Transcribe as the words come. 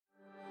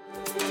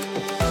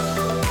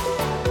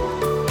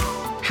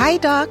Hi,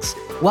 docs.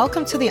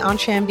 Welcome to the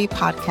EntreMD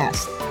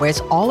podcast, where it's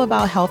all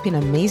about helping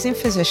amazing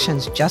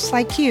physicians just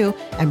like you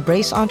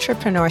embrace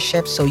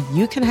entrepreneurship so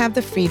you can have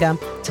the freedom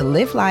to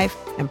live life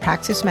and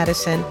practice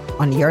medicine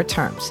on your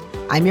terms.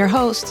 I'm your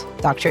host,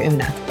 Dr.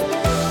 Una.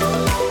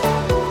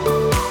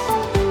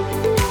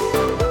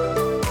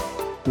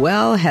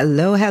 Well,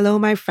 hello,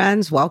 my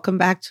friends. Welcome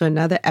back to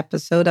another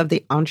episode of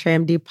the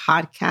EntreMD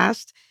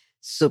podcast.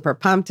 Super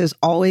pumped as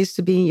always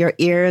to be in your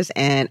ears,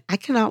 and I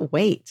cannot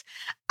wait.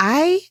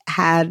 I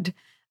had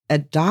a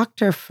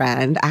doctor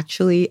friend,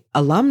 actually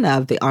alumna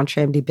of the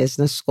EntreMD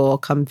Business School,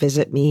 come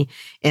visit me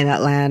in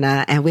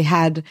Atlanta, and we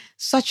had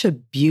such a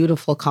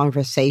beautiful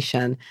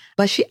conversation.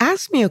 But she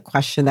asked me a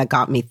question that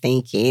got me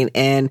thinking,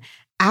 and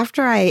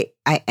after I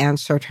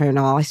answered her and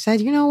all, I said,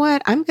 you know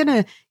what? I'm going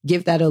to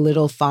give that a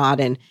little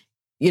thought and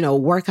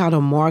work out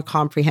a more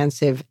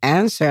comprehensive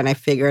answer. And I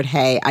figured,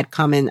 hey, I'd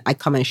come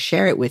and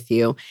share it with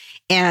you.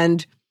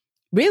 And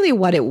really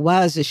what it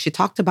was is she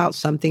talked about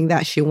something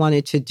that she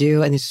wanted to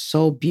do, and it's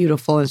so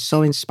beautiful and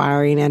so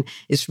inspiring, and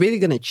it's really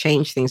going to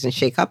change things and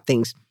shake up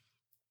things.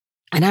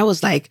 And I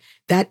was like,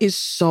 that is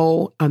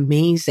so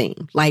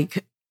amazing.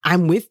 Like,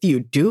 I'm with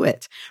you, do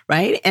it.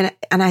 Right. And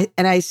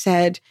I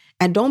said,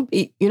 and don't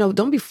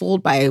be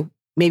fooled by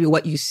maybe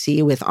what you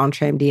see with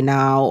EntreMD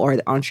now or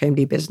the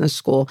EntreMD Business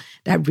School,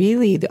 that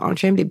really the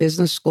EntreMD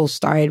Business School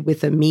started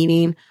with a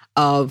meeting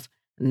of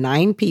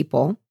 9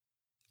 people.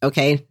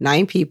 Okay,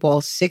 9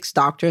 people, 6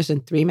 doctors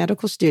and 3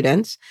 medical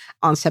students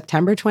on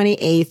September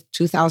 28th,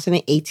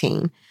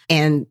 2018.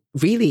 And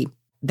really,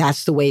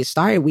 that's the way it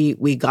started.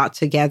 We got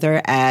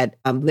together at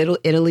Little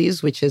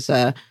Italy's, which is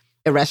a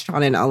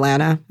restaurant in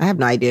Atlanta. I have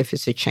no idea if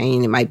it's a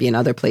chain. It might be in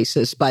other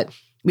places. But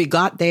we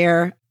got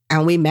there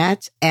and we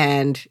met,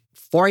 and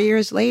 4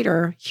 years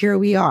later, here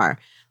we are.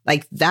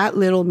 Like, that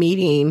little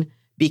meeting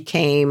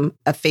became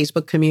a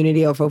Facebook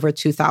community of over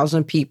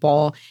 2,000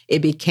 people. It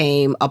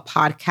became a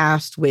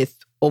podcast with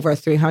over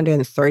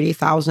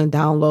 330,000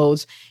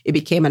 downloads. It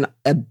became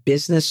a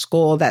business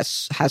school that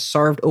has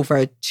served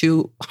over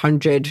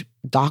 200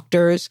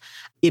 doctors.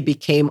 It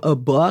became a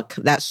book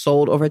that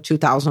sold over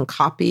 2,000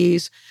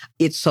 copies.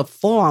 It's a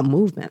full-on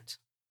movement,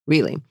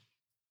 really.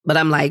 But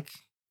I'm like,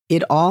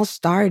 it all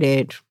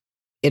started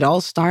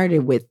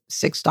with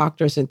 6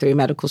 doctors and 3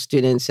 medical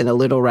students in a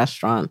little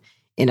restaurant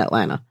in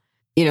Atlanta.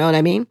 You know what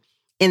I mean?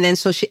 And then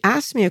so she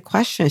asked me a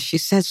question. She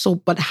said,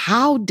 but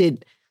how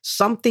did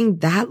something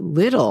that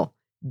little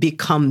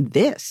become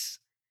this?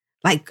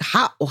 Like,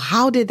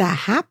 how did that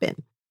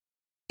happen?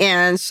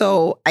 And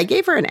so I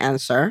gave her an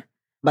answer,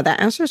 but that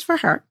answer is for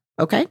her.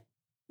 Okay.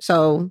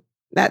 So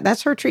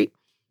that's her treat.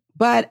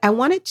 But I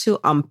wanted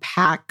to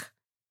unpack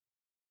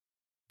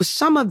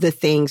some of the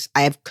things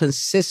I have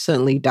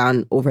consistently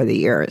done over the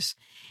years.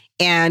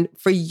 And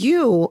for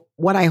you,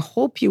 what I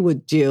hope you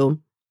would do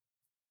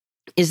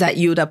is that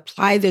you'd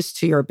apply this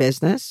to your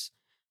business.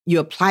 You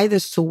apply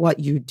this to what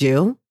you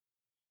do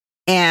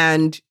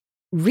and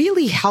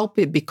really help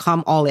it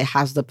become all it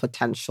has the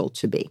potential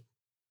to be,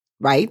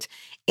 right?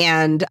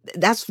 And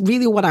that's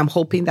really what I'm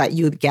hoping that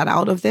you'd get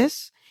out of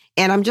this.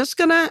 And I'm just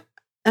gonna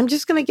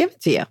give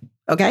it to you.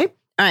 Okay? All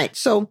right.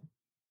 So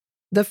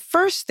the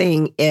first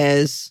thing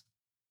is,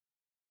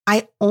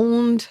 I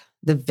owned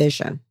the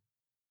vision.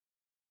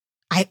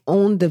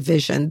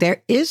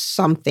 There is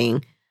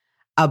something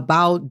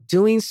about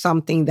doing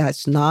something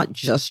that's not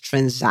just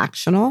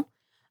transactional.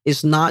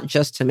 It's not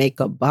just to make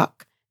a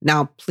buck.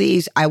 Now,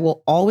 please, I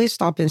will always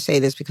stop and say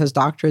this, because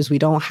doctors,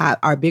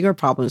 our bigger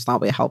problem is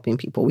not with helping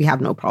people. We have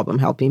no problem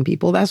helping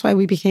people. That's why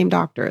we became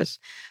doctors.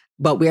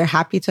 But we're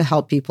happy to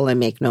help people and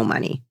make no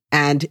money.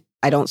 And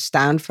I don't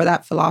stand for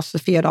that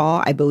philosophy at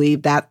all. I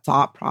believe that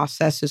thought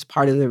process is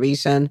part of the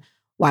reason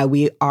why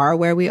we are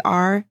where we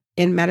are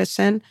in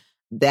medicine.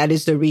 That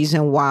is the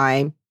reason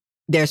why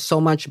there's so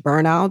much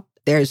burnout.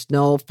 There's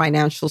no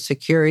financial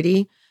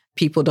security.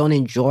 People don't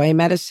enjoy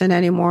medicine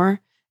anymore.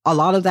 A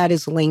lot of that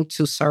is linked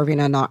to serving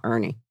and not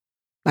earning.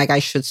 Like, I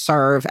should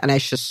serve, and I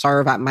should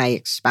serve at my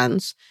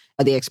expense,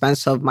 at the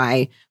expense of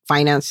my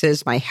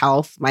finances, my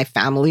health, my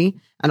family,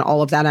 and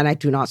all of that. And I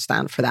do not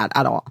stand for that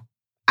at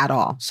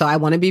all. So I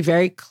want to be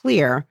very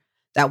clear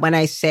that when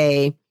I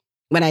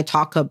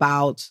talk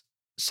about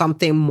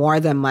something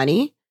more than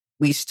money,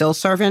 we still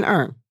serve and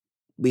earn.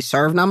 We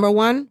serve number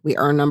 1, we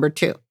earn number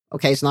 2.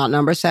 Okay, it's not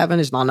number 7,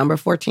 it's not number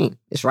 14.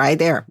 It's right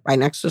there, right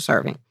next to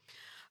serving.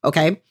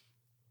 Okay,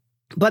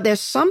 but there's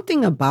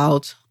something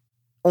about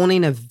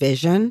owning a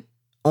vision,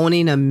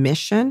 owning a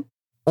mission,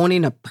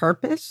 owning a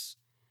purpose,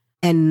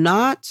 and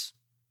not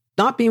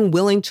being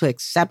willing to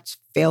accept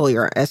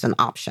failure as an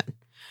option,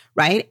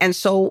 right? And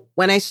so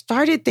when I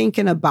started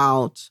thinking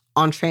about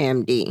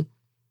EntreMD,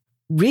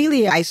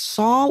 really, I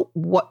saw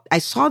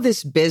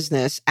this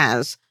business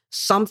as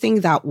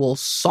something that will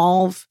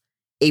solve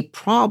a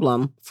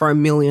problem for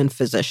 1 million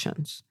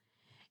physicians.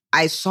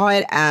 I saw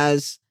it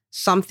as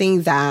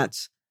something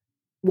that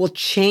will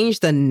change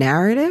the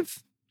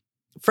narrative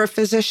for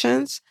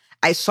physicians.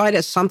 I saw it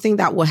as something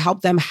that will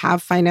help them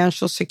have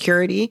financial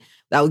security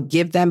that will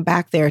give them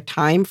back their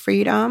time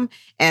freedom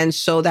and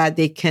so that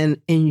they can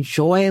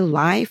enjoy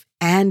life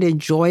and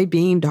enjoy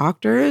being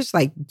doctors,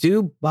 like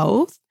do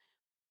both.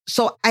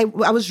 So I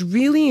was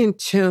really in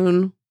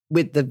tune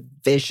with the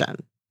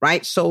vision,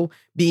 right? So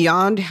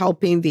beyond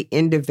helping the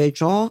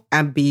individual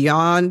and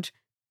beyond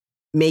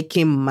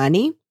making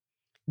money,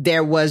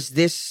 there was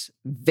this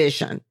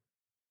vision.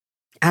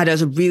 I had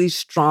a really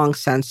strong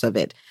sense of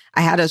it.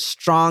 I had a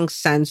strong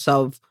sense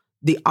of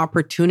the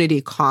opportunity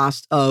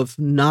cost of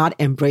not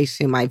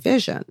embracing my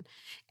vision.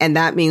 And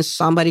that means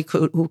somebody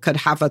who could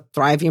have a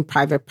thriving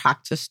private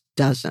practice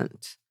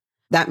doesn't.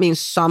 That means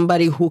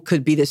somebody who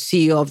could be the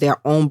CEO of their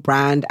own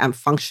brand and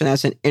function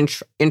as an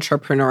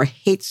entrepreneur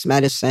hates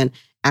medicine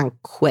and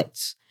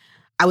quits.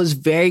 I was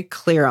very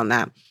clear on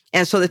that.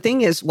 And so the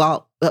thing is,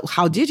 well,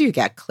 how did you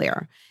get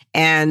clear?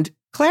 And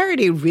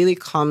clarity really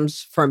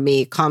comes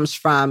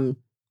from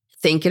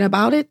thinking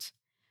about it,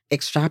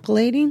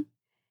 extrapolating,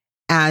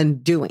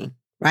 and doing,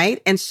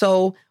 right? And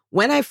so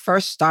when I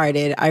first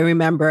started, I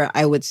remember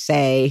I would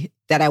say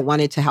that I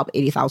wanted to help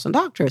 80,000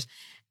 doctors.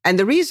 And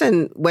the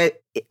reason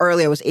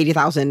earlier was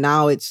 80,000,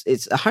 now it's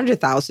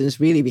 100,000 is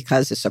really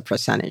because it's a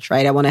percentage,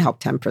 right? I want to help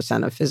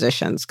 10% of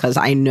physicians because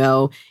I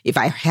know if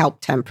I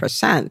help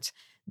 10%,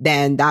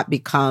 then that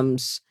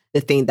becomes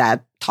the thing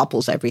that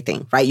topples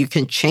everything, right? You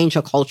can change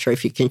a culture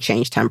if you can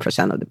change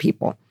 10% of the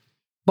people.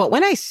 But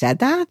when I said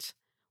that,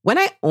 when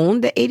I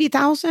owned the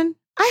 80,000,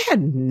 I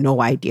had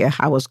no idea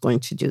how I was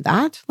going to do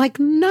that, like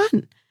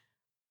none.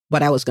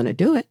 But I was going to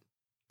do it.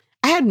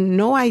 I had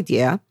no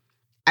idea.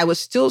 I was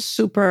still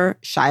super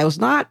shy.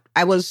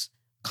 I was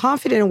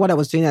confident in what I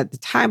was doing at the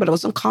time, but I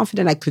wasn't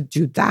confident I could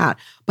do that.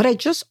 But I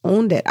just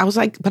owned it. I was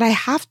like, but I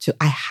have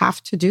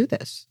to do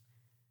this.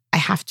 I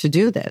have to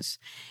do this.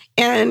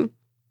 And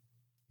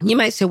you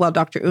might say, well,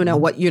 Dr. Una,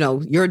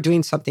 you're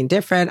doing something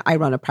different. I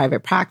run a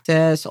private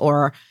practice,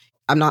 or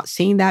I'm not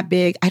seeing that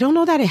big. I don't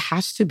know that it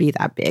has to be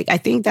that big. I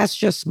think that's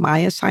just my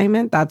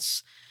assignment.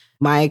 That's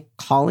my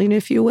calling,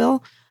 if you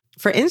will.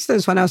 For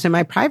instance, when I was in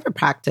my private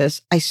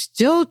practice, I'm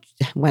still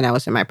in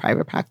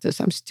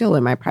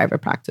my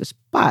private practice,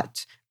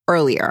 but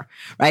earlier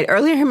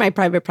in my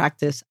private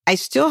practice, I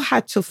still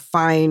had to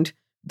find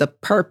the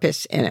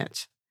purpose in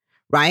it,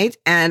 right?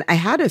 And I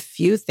had a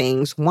few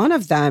things. One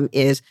of them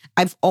is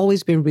I've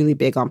always been really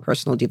big on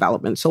personal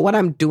development. So what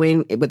I'm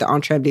doing with the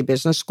EntreMD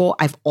Business School,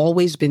 I've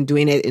always been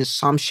doing it in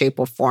some shape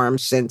or form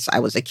since I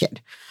was a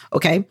kid,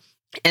 okay?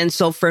 And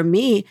so for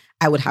me,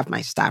 I would have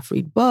my staff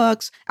read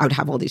books. I would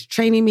have all these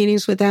training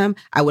meetings with them.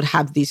 I would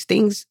have these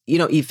things,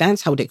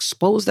 events. I would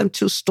expose them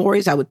to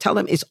stories. I would tell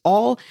them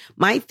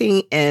my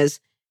thing is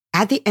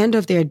at the end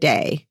of their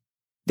day,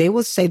 they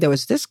will say there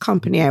was this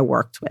company I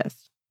worked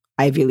with,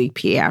 Ivy League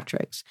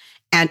Pediatrics.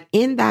 And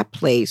in that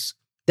place,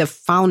 the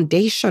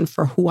foundation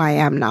for who I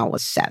am now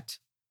was set.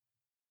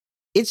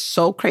 It's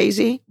so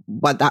crazy,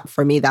 but that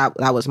for me, that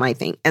was my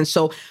thing. And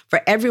so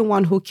for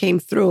everyone who came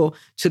through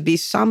to be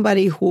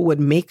somebody who would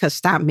make a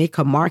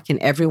mark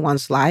in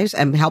everyone's lives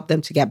and help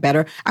them to get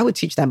better, I would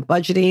teach them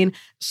budgeting.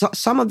 So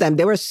some of them,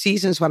 there were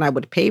seasons when I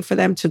would pay for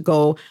them to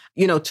go,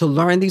 to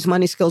learn these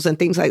money skills and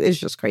things like this. It's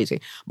just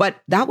crazy.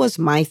 But that was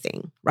my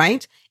thing,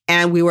 right?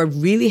 And we were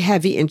really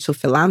heavy into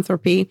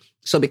philanthropy.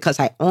 So because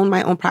I own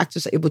my own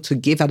practice, able to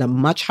give at a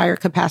much higher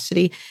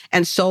capacity.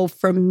 And so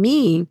for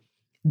me,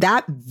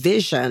 that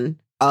vision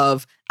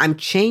of I'm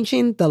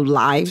changing the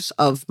lives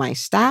of my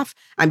staff,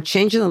 I'm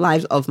changing the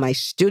lives of my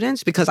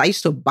students, because I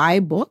used to buy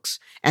books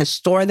and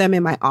store them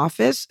in my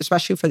office,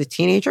 especially for the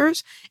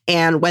teenagers.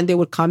 And when they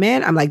would come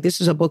in, I'm like, this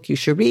is a book you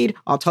should read.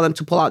 I'll tell them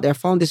to pull out their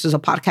phone. This is a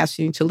podcast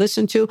you need to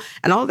listen to.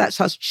 And all of that.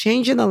 So I was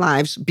changing the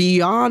lives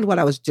beyond what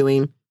I was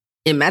doing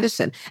in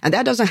medicine. And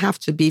that doesn't have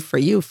to be for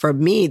you. For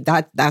me,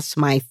 that's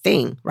my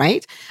thing,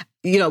 right?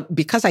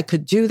 Because I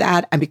could do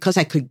that and because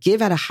I could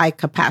give at a high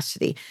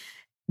capacity,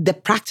 the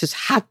practice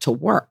had to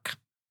work.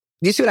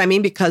 Do you see what I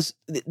mean? Because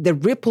the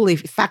ripple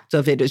effect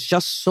of it is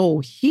just so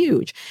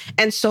huge.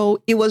 And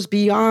so it was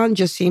beyond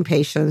just seeing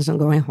patients and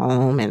going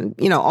home and,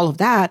 all of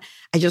that.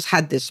 I just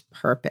had this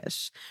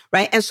purpose,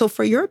 right? And so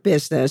for your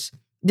business,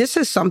 this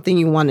is something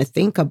you want to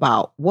think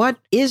about. What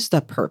is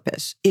the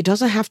purpose? It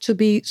doesn't have to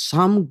be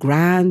some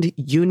grand,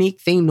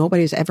 unique thing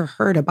nobody's ever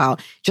heard about.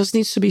 It just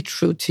needs to be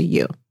true to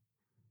you.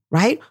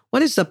 Right?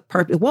 What is the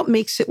purpose? What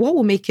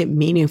will make it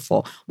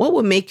meaningful? What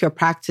will make your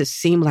practice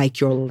seem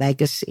like your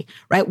legacy,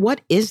 right?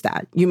 What is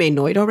that? You may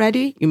know it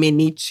already. You may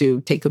need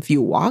to take a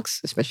few walks,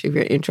 especially if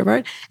you're an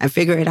introvert, and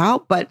figure it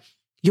out. But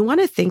you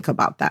want to think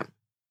about that.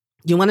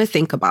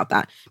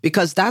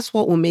 Because that's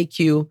what will make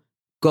you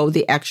go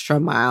the extra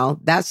mile.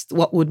 That's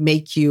what would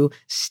make you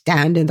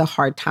stand in the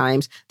hard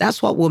times. That's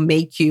what will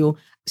make you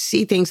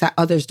see things that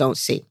others don't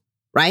see,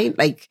 right?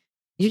 Like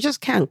you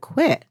just can't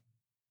quit,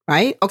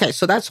 right? Okay,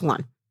 so that's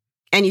one.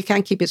 And you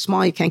can't keep it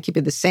small. You can't keep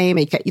it the same.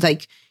 It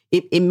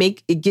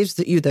gives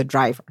you the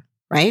driver,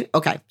 right?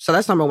 Okay. So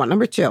that's number one.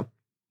 Number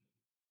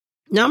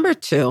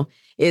two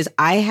is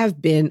I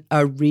have been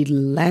a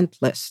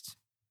relentless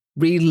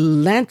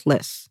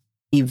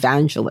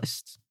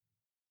evangelist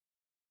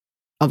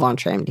of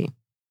EntreMD,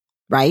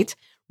 right?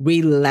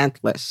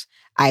 relentless.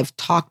 I've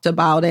talked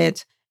about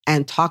it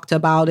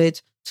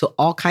to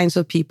all kinds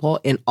of people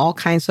in all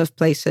kinds of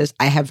places.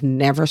 I have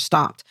never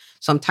stopped.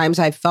 Sometimes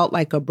I felt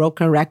like a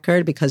broken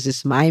record because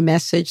it's my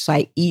message. So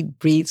I eat,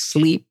 breathe,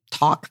 sleep,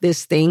 talk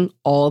this thing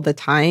all the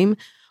time,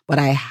 but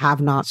I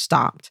have not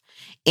stopped.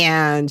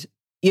 And,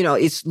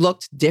 it's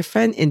looked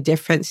different in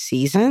different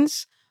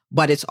seasons,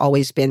 but it's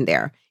always been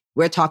there.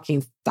 We're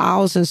talking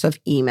thousands of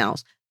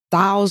emails,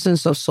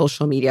 thousands of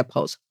social media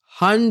posts,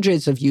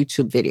 hundreds of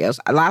YouTube videos.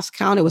 At last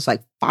count, it was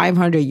like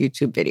 500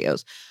 YouTube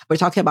videos. We're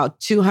talking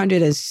about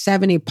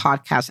 270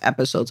 podcast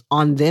episodes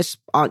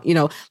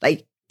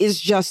it's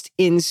just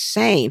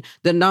insane.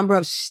 The number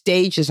of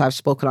stages I've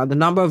spoken on, the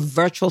number of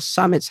virtual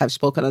summits I've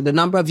spoken on, the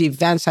number of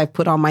events I've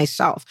put on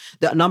myself,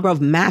 the number of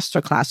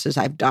masterclasses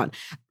I've done.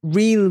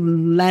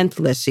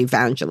 Relentless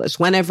evangelist.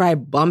 Whenever I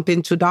bump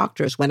into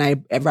doctors,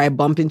 whenever I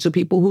bump into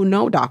people who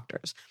know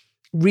doctors,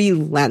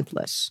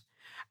 relentless.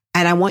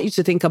 And I want you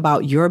to think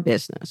about your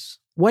business.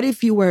 What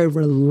if you were a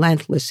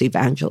relentless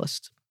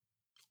evangelist?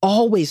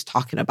 Always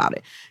talking about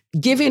it.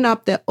 Giving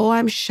up the,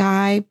 I'm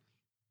shy,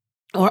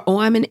 or,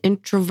 I'm an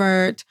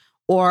introvert,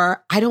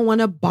 or I don't want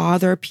to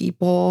bother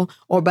people,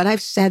 but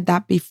I've said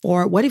that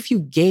before. What if you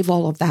gave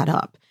all of that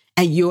up?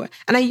 And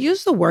I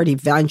use the word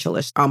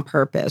evangelist on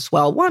purpose.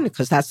 Well, one,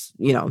 because that's,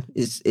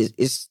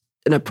 is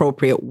an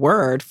appropriate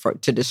word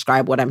to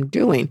describe what I'm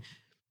doing.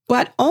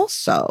 But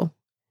also,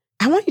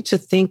 I want you to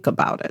think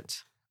about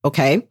it.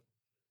 Okay.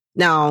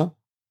 Now,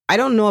 I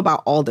don't know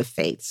about all the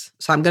faiths,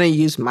 so I'm going to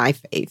use my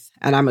faith,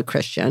 and I'm a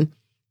Christian.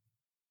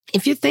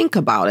 If you think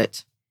about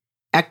it,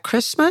 at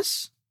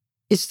Christmas,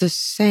 it's the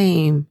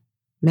same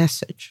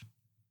message.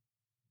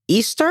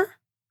 Easter,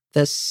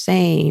 the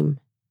same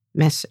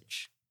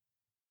message.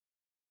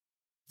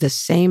 The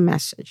same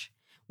message.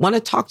 Want to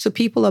talk to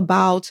people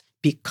about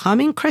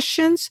becoming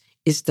Christians?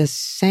 Is the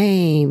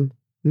same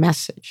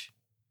message.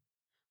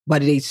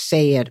 But they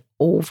say it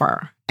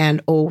over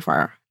and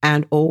over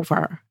and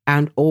over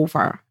and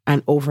over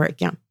and over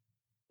again.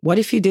 What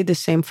if you did the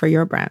same for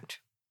your brand?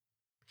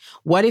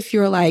 What if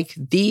you're like,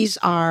 these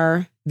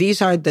are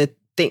the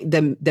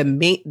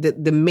main,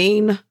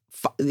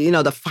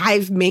 the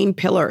 5 main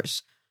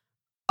pillars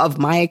of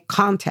my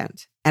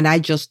content, and I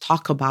just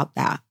talk about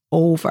that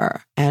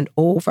over and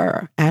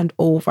over and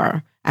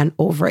over and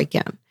over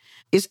again.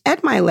 It's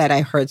Ed Mylett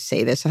I heard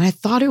say this, and I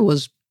thought it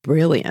was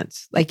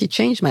brilliant. Like, it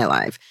changed my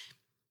life.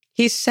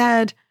 He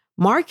said,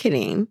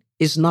 marketing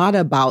is not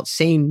about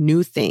saying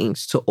new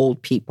things to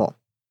old people.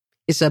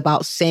 It's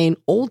about saying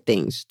old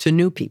things to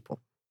new people.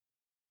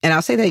 And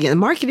I'll say that again.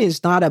 Marketing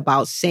is not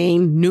about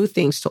saying new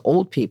things to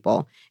old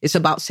people. It's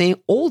about saying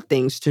old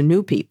things to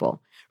new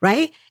people,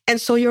 right?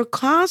 And so you're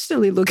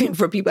constantly looking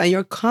for people, and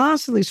you're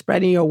constantly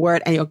spreading your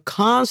word, and you're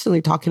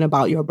constantly talking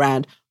about your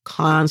brand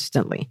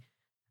constantly.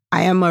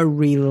 I am a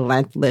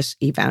relentless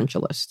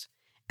evangelist,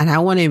 and I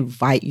want to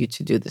invite you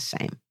to do the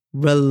same.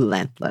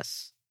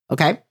 Relentless.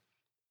 Okay?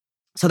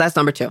 So that's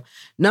number 2.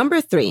 Number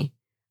three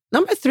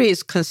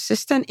is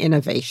consistent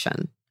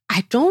innovation.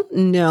 I don't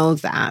know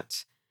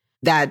that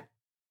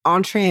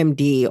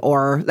EntreMD,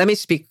 or let me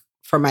speak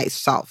for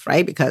myself,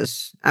 right?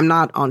 Because I'm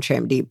not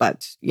EntreMD,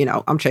 but,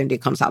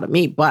 EntreMD comes out of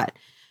me. But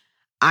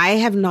I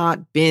have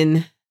not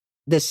been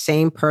the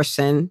same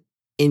person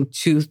in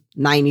 2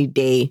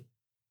 90-day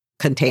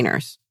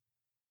containers.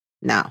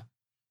 No.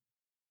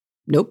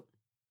 Nope.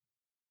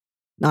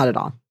 Not at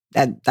all.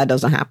 That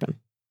doesn't happen.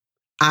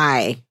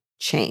 I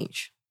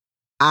change.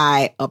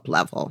 I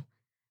up-level.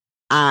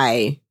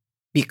 I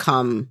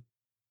become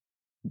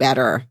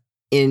better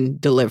in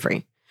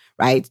delivery.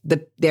 Right?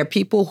 There are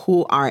people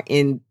who are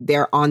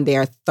they're on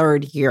their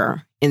 3rd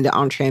year in the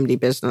EntreMD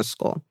Business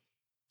School.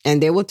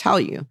 And they will tell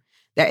you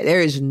that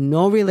there is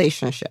no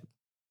relationship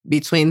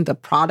between the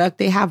product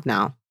they have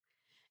now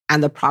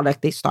and the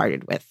product they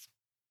started with.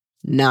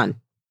 None.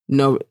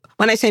 No.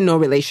 When I say no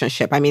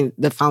relationship, I mean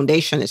the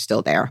foundation is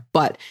still there,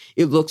 but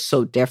it looks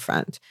so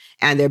different.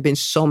 And there have been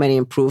so many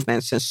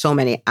improvements and so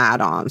many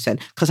add-ons. And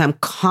because I'm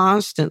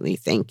constantly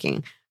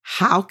thinking,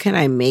 how can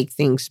I make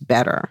things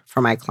better for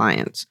my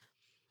clients?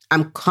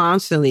 I'm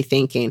constantly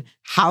thinking,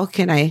 how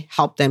can I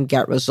help them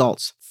get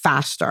results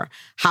faster?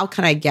 How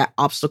can I get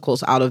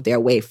obstacles out of their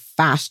way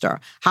faster?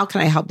 How can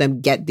I help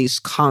them get these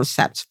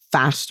concepts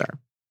faster?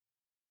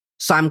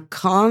 So I'm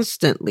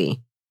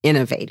constantly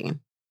innovating.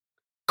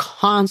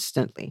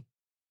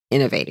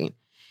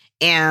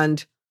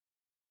 And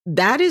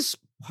that is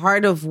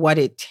part of what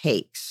it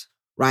takes,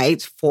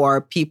 right? For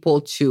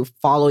people to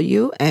follow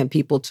you, and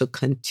people to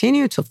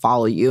continue to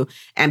follow you,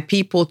 and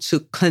people to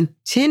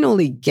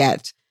continually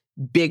get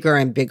bigger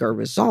and bigger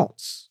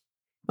results.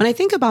 When I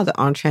think about the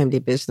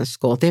EntreMD Business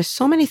School, there's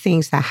so many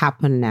things that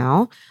happen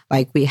now.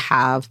 Like, we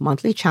have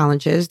monthly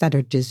challenges that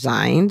are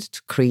designed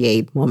to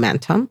create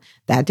momentum.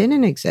 That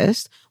didn't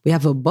exist. We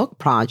have a book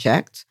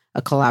project,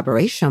 a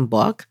collaboration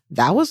book.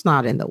 That was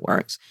not in the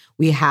works.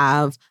 We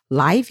have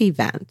live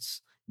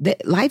events. The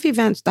live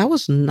events, that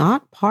was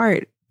not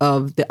part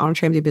of the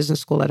EntreMD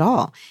Business School at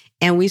all.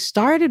 And we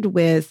started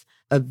with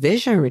a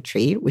vision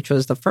retreat, which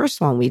was the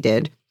first one we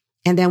did.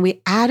 And then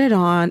we added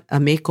on a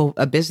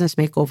business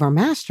makeover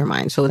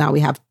mastermind. So now we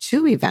have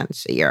 2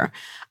 events a year.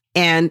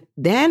 And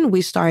then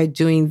we started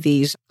doing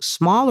these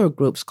smaller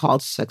groups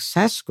called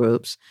success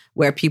groups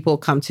where people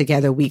come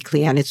together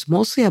weekly, and it's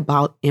mostly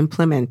about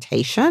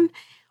implementation.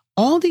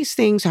 All these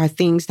things are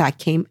things that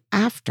came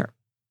after.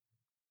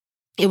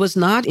 It was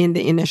not in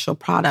the initial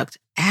product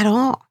at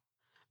all,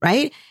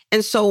 right?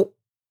 And so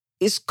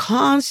it's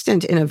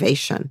constant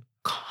innovation,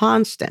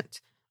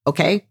 constant,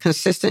 okay?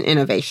 Consistent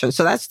innovation.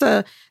 So that's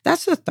the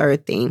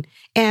third thing.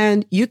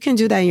 And you can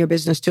do that in your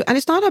business too. And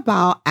it's not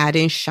about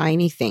adding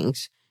shiny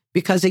things.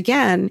 Because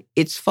again,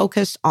 it's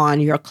focused on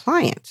your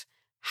client.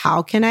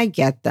 How can I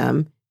get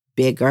them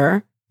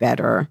bigger,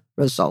 better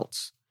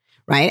results,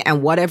 right?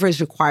 And whatever is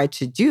required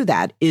to do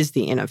that is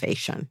the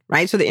innovation,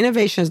 right? So the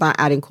innovation is not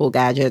adding cool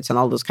gadgets and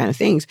all those kind of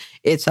things.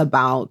 It's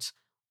about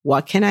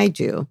what can I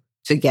do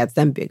to get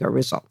them bigger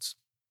results?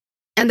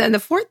 And then the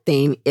fourth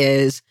thing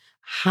is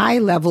high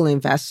level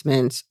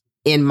investments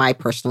in my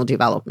personal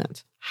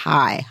development,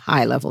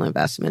 high level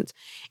investments.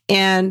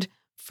 And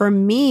for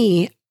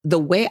me, the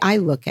way I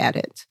look at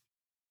it,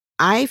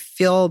 I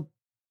feel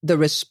the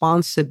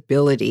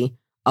responsibility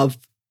of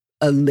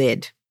a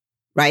lid,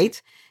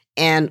 right?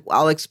 And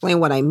I'll explain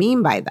what I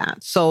mean by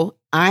that. So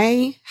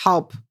I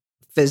help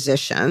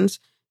physicians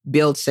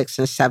build 6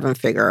 and 7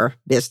 figure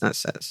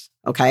businesses,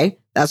 okay?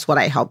 That's what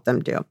I help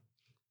them do.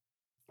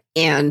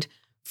 And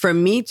for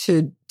me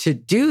to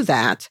do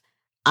that,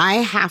 I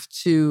have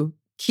to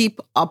keep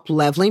up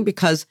leveling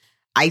because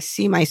I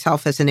see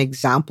myself as an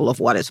example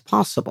of what is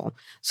possible.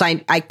 So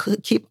I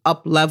could keep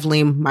up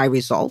leveling my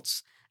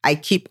results. I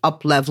keep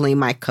up leveling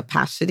my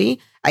capacity.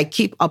 I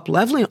keep up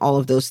leveling all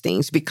of those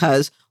things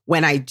because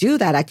when I do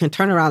that, I can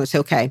turn around and say,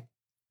 okay,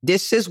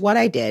 this is what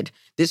I did.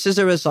 This is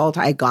the result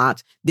I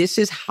got. This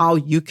is how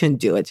you can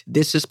do it.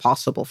 This is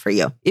possible for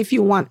you if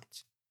you want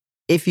it.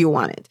 If you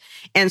want it.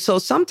 And so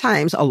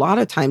sometimes, a lot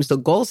of times, the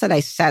goals that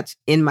I set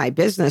in my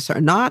business they're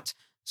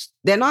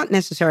not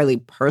necessarily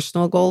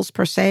personal goals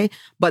per se,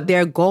 but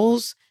they're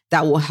goals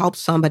that will help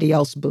somebody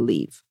else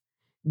believe.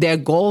 They're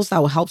goals that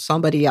will help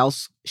somebody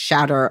else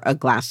shatter a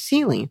glass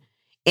ceiling.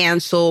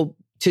 And so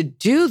to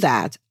do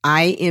that,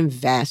 I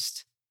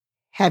invest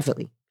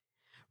heavily,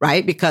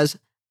 right? Because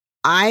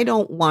I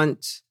don't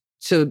want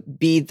to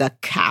be the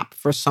cap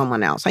for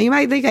someone else. And you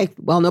might think like,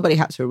 well, nobody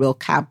has a real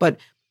cap, but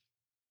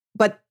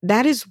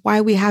that is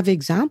why we have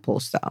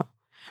examples though,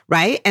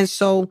 right? And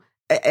so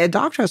a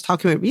doctor I was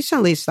talking with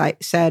recently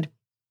said,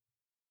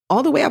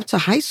 all the way up to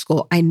high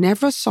school, I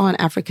never saw an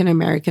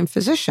African-American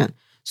physician.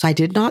 So I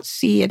did not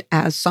see it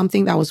as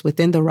something that was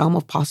within the realm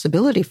of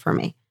possibility for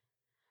me.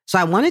 So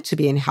I wanted to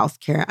be in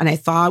healthcare and I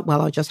thought,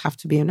 well, I'll just have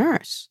to be a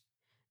nurse.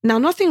 Now,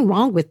 nothing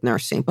wrong with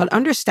nursing, but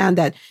understand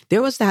that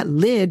there was that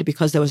lid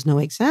because there was no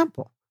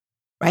example,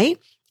 right?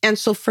 And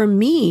so for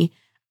me,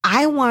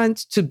 I want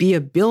to be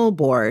a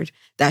billboard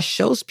that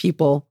shows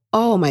people,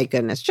 oh my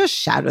goodness, just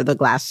shatter the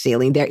glass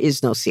ceiling. There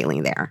is no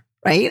ceiling there,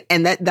 right?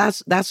 And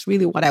that's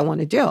really what I want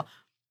to do.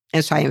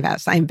 And so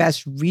I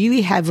invest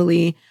really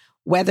heavily,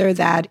 whether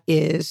that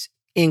is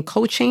in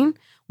coaching,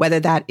 whether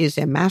that is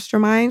in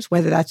masterminds,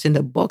 whether that's in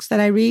the books that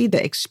I read,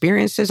 the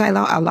experiences I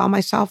allow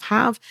myself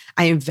have,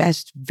 I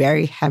invest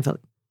very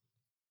heavily.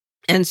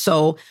 And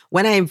so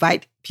when I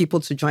invite people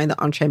to join the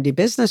EntreMD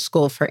Business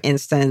School, for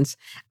instance,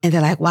 and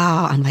they're like,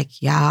 wow, I'm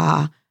like,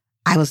 yeah,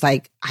 I was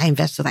like, I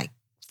invested like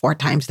 4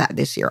 times that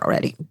this year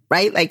already,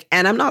 right? Like,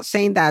 and I'm not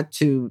saying that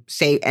to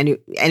say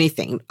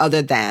anything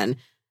other than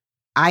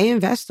I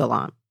invest a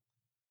lot.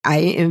 I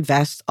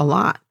invest a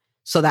lot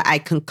so that I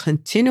can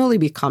continually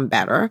become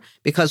better,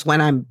 because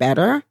when I'm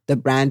better, the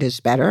brand is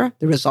better.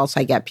 The results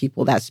I get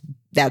people, that's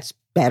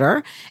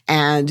better.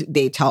 And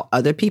they tell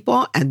other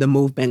people and the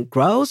movement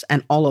grows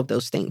and all of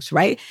those things,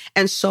 right?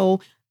 And so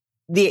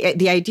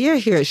the idea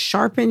here is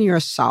sharpen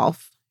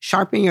yourself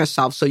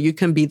so you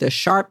can be the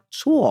sharp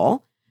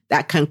tool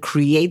that can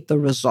create the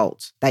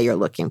results that you're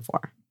looking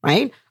for,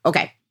 right?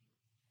 Okay.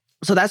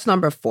 So that's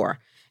number 4.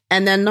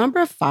 And then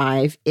number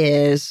 5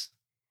 is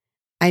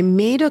I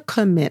made a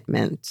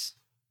commitment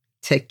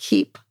to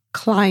keep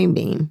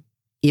climbing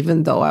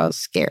even though I was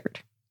scared.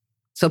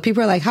 So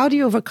people are like, how do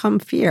you overcome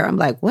fear? I'm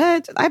like,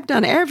 what? I've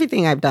done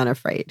everything I've done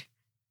afraid.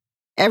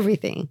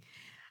 Everything.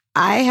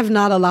 I have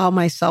not allowed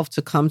myself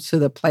to come to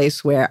the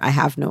place where I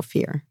have no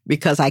fear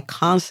because I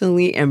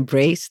constantly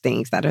embrace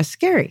things that are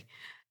scary.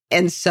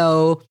 And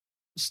so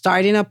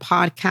starting a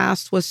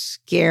podcast was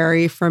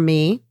scary for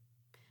me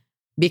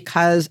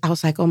because I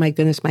was like, oh my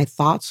goodness, my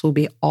thoughts will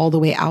be all the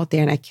way out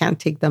there and I can't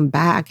take them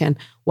back. And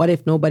what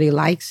if nobody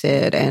likes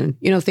it? And,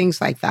 things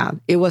like that.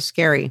 It was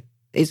scary.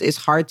 It's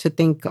hard to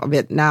think of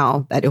it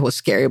now that it was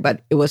scary,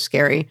 but it was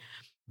scary.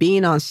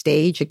 Being on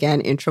stage,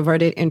 again,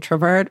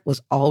 introvert,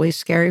 was always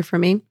scary for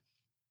me.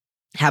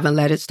 Haven't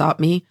let it stop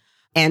me.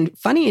 And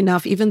funny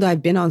enough, even though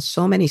I've been on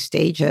so many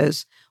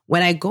stages,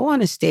 when I go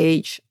on a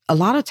stage, a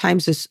lot of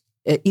times it's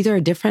either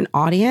a different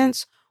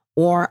audience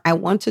or I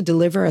want to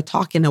deliver a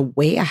talk in a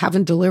way I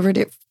haven't delivered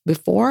it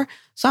before.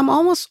 So I'm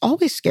almost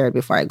always scared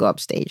before I go up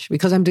stage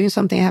because I'm doing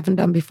something I haven't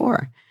done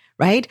before,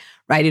 right?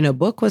 Writing a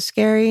book was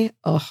scary.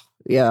 Oh,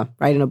 yeah,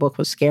 writing a book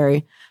was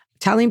scary.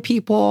 Telling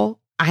people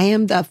I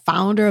am the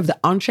founder of the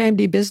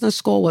EntreMD Business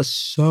School was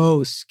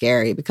so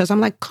scary because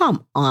I'm like,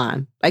 come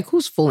on, like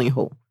who's fooling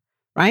who,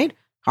 right?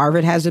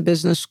 Harvard has a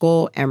business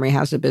school. Emory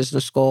has a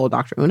business school.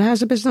 Dr. Una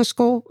has a business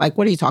school. Like,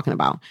 what are you talking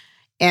about?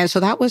 And so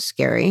that was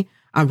scary.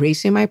 I'm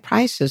raising my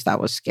prices.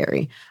 That was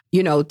scary.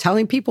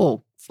 Telling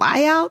people,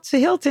 fly out to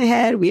Hilton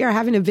Head. We are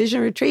having a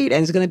vision retreat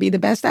and it's going to be the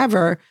best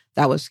ever.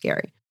 That was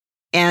scary.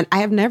 And I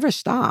have never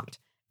stopped.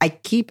 I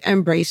keep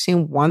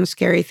embracing one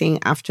scary thing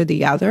after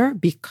the other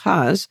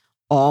because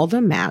all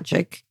the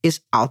magic is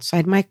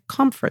outside my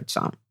comfort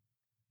zone,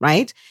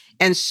 right?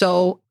 And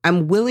so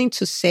I'm willing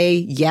to say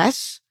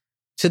yes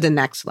to the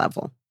next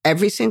level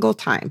every single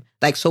time.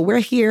 Like, so we're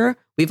here.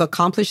 We've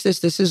accomplished this.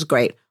 This is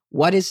great.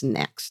 What is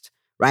next,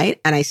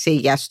 right? And I say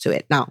yes to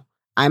it. Now,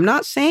 I'm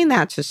not saying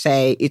that to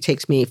say it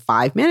takes me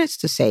 5 minutes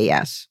to say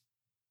yes.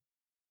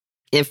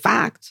 In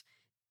fact,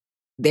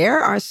 there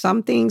are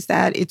some things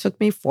that it took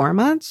me 4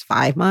 months,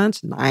 5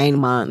 months, 9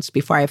 months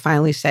before I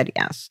finally said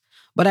yes.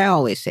 But I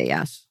always say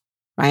yes,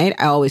 right?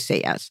 I always say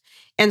yes.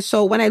 And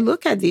so when I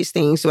look at these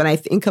things, when I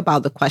think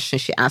about the question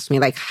she asked me,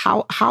 like,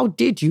 how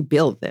did you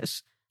build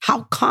this?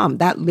 How come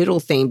that little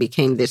thing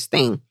became this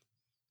thing?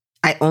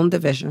 I owned the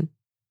vision.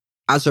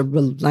 I was a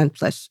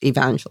relentless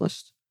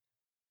evangelist.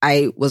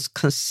 I was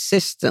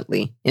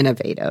consistently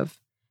innovative.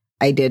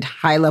 I did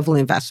high-level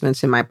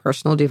investments in my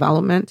personal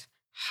development,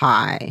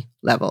 high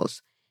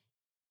levels.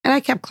 And I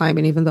kept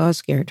climbing even though I was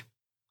scared.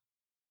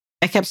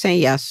 I kept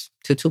saying yes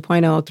to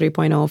 2.0, 3.0,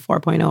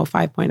 4.0,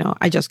 5.0.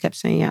 I just kept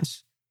saying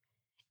yes.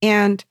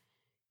 And,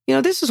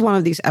 this is one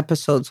of these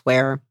episodes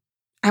where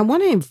I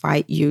want to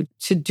invite you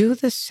to do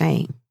the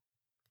same.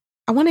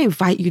 I want to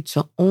invite you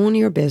to own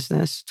your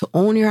business, to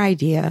own your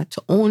idea,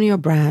 to own your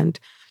brand,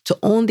 to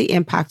own the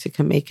impact it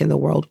can make in the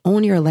world,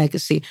 own your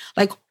legacy.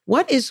 Like,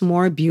 what is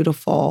more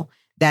beautiful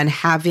than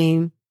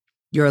having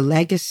your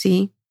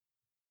legacy,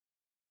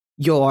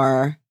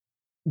 your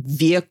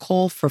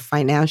vehicle for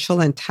financial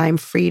and time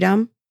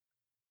freedom,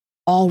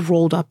 all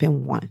rolled up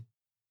in one?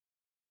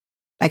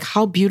 Like,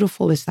 how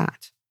beautiful is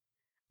that?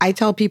 I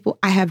tell people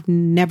I have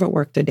never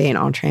worked a day in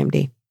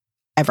EntreMD,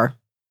 ever.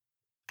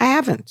 I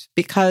haven't,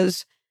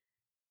 because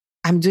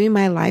I'm doing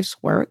my life's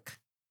work.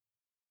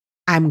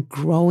 I'm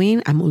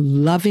growing. I'm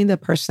loving the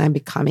person I'm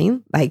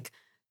becoming, like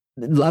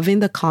loving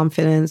the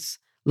confidence,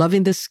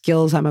 loving the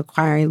skills I'm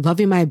acquiring,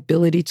 loving my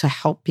ability to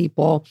help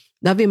people,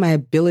 loving my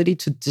ability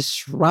to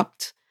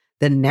disrupt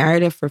the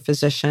narrative for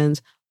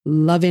physicians,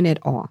 loving it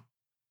all.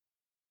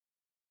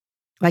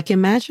 Like,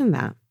 imagine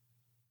that.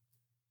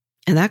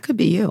 And that could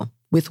be you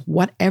with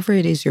whatever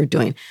it is you're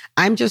doing.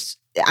 I'm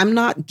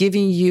not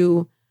giving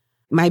you,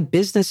 my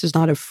business is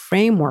not a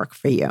framework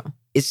for you.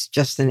 It's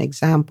just an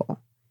example.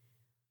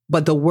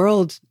 But the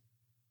world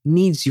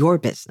needs your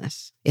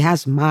business. It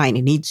has mine.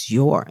 It needs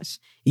yours.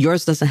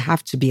 Yours doesn't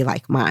have to be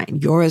like mine.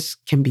 Yours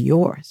can be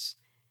yours.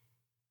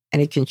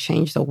 And it can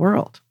change the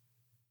world.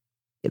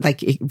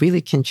 Like, it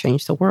really can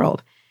change the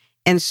world.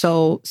 And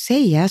so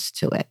say yes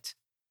to it.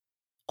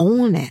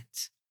 Own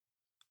it.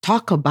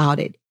 Talk about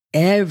it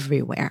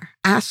everywhere.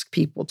 Ask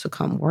people to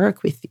come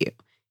work with you.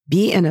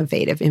 Be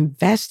innovative.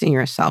 Invest in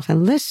yourself.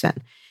 And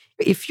listen,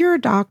 if you're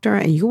a doctor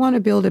and you want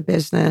to build a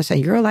business and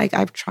you're like,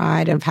 I've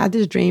tried and I've had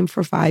this dream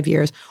for 5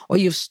 years, or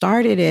you've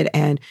started it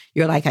and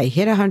you're like, I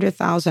hit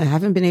 100,000, I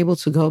haven't been able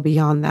to go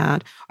beyond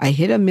that. I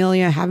hit 1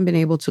 million, I haven't been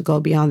able to go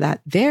beyond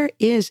that. There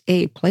is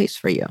a place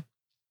for you.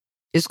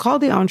 It's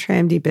called the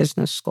EntreMD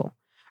Business School.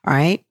 All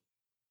right.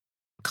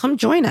 Come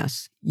join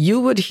us.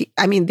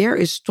 There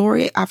is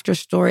story after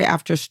story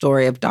after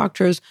story of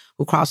doctors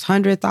who crossed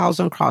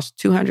 100,000, crossed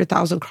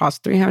 200,000,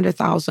 crossed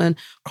 300,000,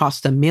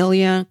 crossed 1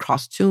 million,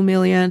 crossed 2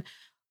 million.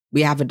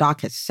 We have a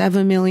doc at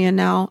 7 million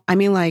now.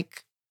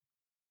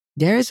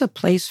 There is a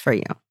place for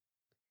you,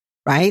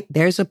 right?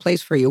 There's a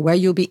place for you where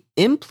you'll be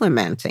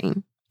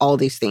implementing all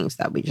these things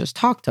that we just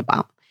talked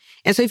about.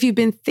 And so if you've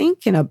been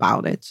thinking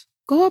about it,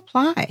 go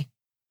apply.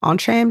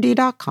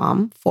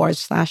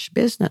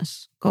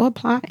 EntreMD.com/business. Go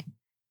apply.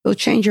 It'll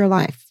change your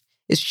life.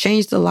 It's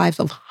changed the lives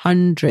of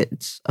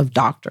hundreds of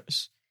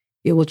doctors.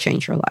 It will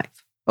change your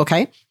life.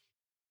 Okay?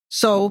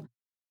 So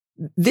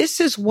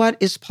this is what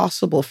is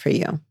possible for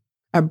you.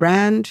 A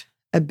brand,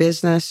 a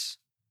business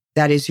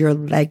that is your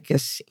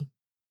legacy.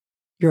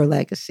 Your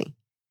legacy.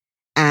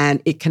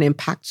 And it can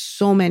impact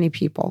so many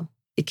people.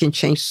 It can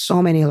change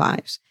so many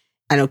lives.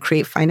 And it'll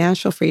create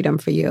financial freedom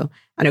for you.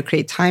 And it'll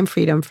create time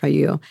freedom for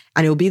you.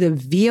 And it'll be the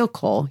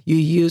vehicle you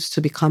use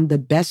to become the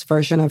best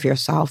version of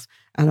yourself.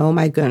 And oh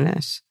my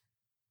goodness,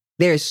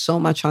 there is so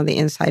much on the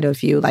inside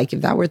of you. Like,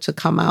 if that were to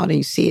come out and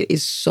you see it,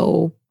 it's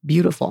so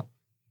beautiful.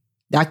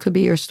 That could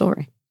be your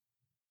story.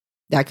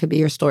 That could be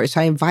your story.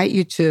 So I invite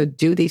you to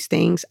do these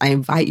things. I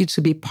invite you to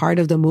be part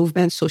of the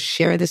movement. So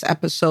share this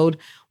episode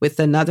with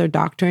another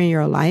doctor in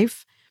your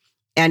life.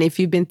 And if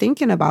you've been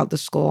thinking about the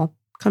school,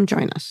 come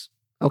join us.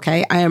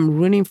 Okay. I am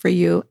rooting for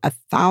you,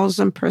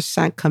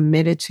 1,000%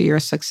 committed to your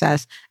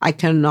success. I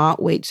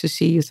cannot wait to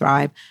see you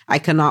thrive. I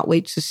cannot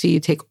wait to see you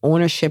take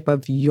ownership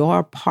of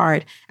your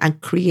part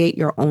and create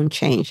your own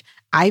change.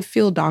 I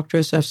feel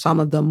doctors are some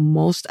of the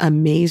most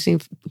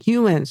amazing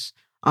humans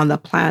on the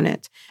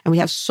planet. And we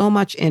have so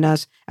much in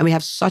us and we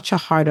have such a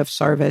heart of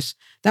service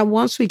that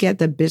once we get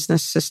the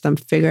business system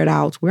figured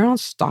out, we're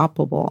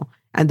unstoppable.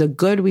 And the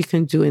good we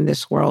can do in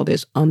this world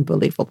is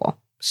unbelievable.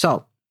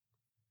 So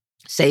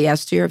say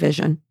yes to your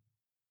vision.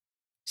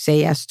 Say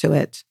yes to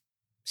it.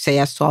 Say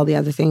yes to all the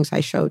other things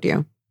I showed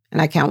you.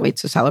 And I can't wait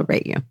to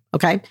celebrate you.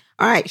 Okay?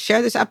 All right.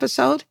 Share this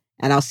episode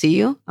and I'll see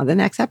you on the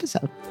next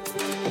episode.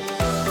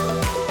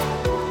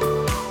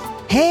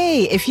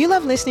 Hey, if you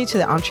love listening to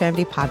the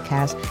EntreMD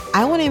podcast,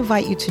 I want to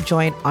invite you to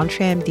join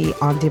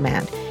EntreMD On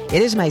Demand.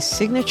 It is my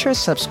signature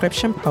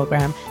subscription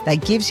program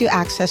that gives you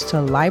access to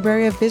a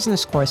library of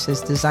business courses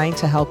designed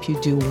to help you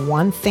do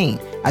one thing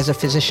as a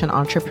physician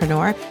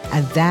entrepreneur,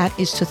 and that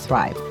is to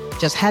thrive.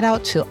 Just head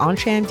out to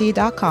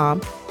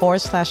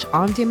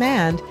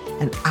entremd.com/on-demand,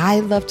 and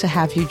I'd love to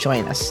have you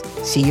join us.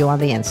 See you on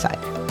the inside.